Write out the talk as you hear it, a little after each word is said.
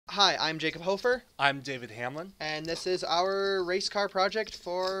Hi, I'm Jacob Hofer, I'm David Hamlin. and this is our race car project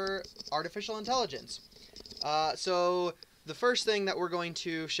for artificial intelligence. So the first thing that we're going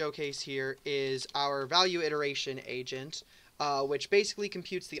to showcase here is our value iteration agent, which basically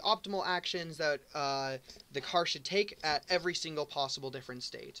computes the optimal actions that the car should take at every single possible different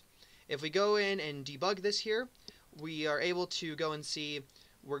state. If we go in and debug this here, we are able to go and see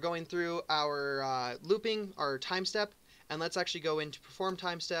we're going through our looping, our time step, and let's actually go into perform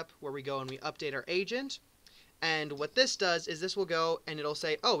time step where we go and we update our agent. And what this does is this will go and it'll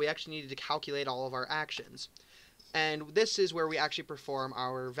say, oh, we actually needed to calculate all of our actions. And this is where we actually perform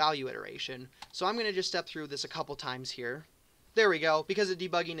our value iteration. So I'm going to just step through this a couple times here. There we go. Because of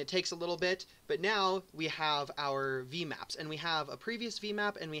debugging, it takes a little bit, but now we have our VMAPs, and we have a previous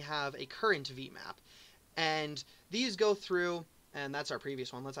VMAP and we have a current VMAP. And these go through, and that's our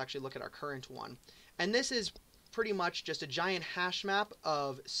previous one. Let's actually look at our current one. And this is pretty much just a giant hash map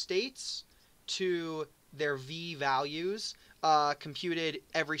of states to their V values computed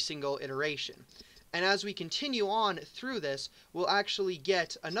every single iteration. And as we continue on through this, we'll actually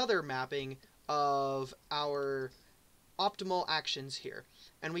get another mapping of our optimal actions here.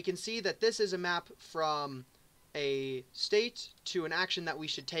 And we can see that this is a map from a state to an action that we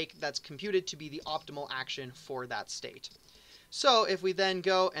should take that's computed to be the optimal action for that state. So if we then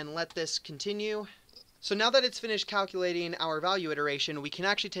go and let this continue, so now that it's finished calculating our value iteration, we can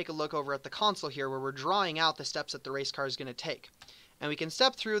actually take a look over at the console here where we're drawing out the steps that the race car is going to take. And we can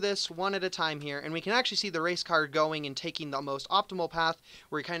step through this one at a time here, and we can actually see the race car going and taking the most optimal path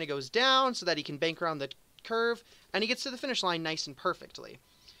where he kind of goes down so that he can bank around the curve, and he gets to the finish line nice and perfectly.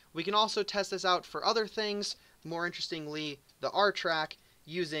 We can also test this out for other things, more interestingly, the R-Track,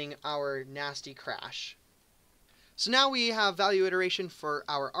 using our nasty crash. So now we have value iteration for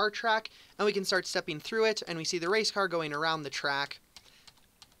our R-Track, and we can start stepping through it, and we see the race car going around the track,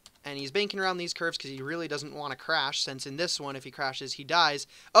 and he's banking around these curves because he really doesn't want to crash, since in this one, if he crashes, he dies.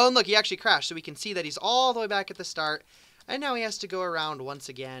 Oh, and look, he actually crashed, so we can see that he's all the way back at the start, and now he has to go around once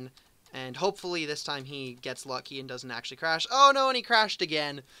again, and hopefully this time he gets lucky and doesn't actually crash. Oh no, and he crashed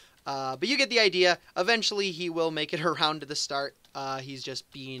again. But you get the idea. Eventually he will make it around to the start. He's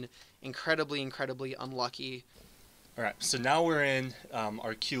just being incredibly, incredibly unlucky. Alright, so now we're in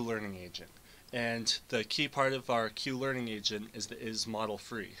our Q learning agent. And the key part of our Q learning agent is the is model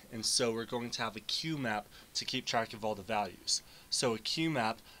free. And so we're going to have a Q map to keep track of all the values. So a Q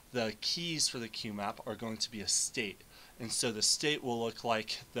map, the keys for the Q map are going to be a state. And so the state will look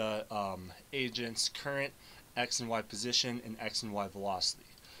like the agent's current X and Y position and X and Y velocity.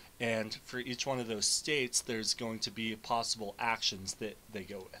 And for each one of those states, there's going to be possible actions that they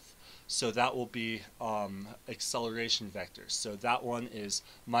go with. So that will be acceleration vectors. So that one is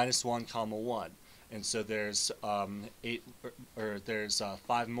 -1, 1. And so there's 5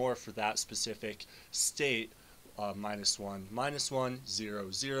 more for that specific state, -1, -1,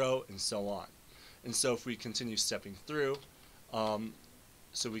 0, 0, and so on. And so if we continue stepping through,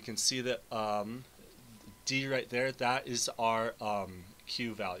 so we can see that D right there, that is our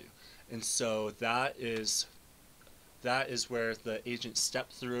Q value. And so that is where the agent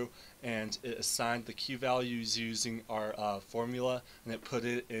stepped through and it assigned the Q values using our formula, and it put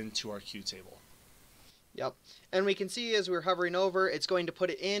it into our Q table. Yep. And we can see as we're hovering over, it's going to put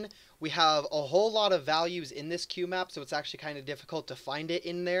it in. We have a whole lot of values in this Q map, so it's actually kind of difficult to find it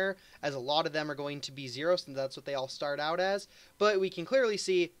in there, as a lot of them are going to be 0, since that's what they all start out as. But we can clearly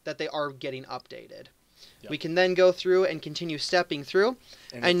see that they are getting updated. Yep. We can then go through and continue stepping through.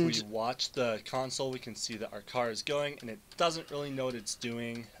 And if we watch the console, we can see that our car is going, and it doesn't really know what it's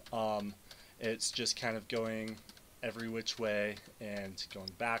doing. It's just kind of going every which way and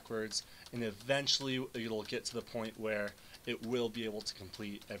going backwards, and eventually it'll get to the point where it will be able to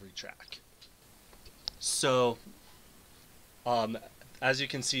complete every track. So as you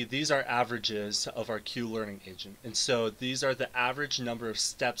can see, these are averages of our Q learning agent, and so these are the average number of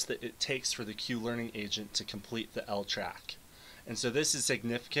steps that it takes for the Q learning agent to complete the L track. And so this is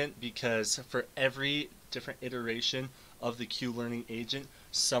significant because for every different iteration of the Q learning agent,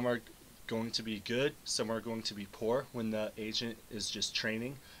 some are going to be good, some are going to be poor when the agent is just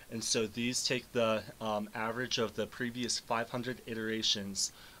training. And so these take the average of the previous 500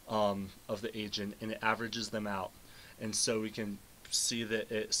 iterations of the agent, and it averages them out. And so we can see that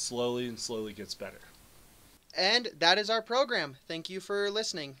it slowly and slowly gets better. And that is our program. Thank you for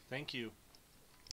listening. Thank you.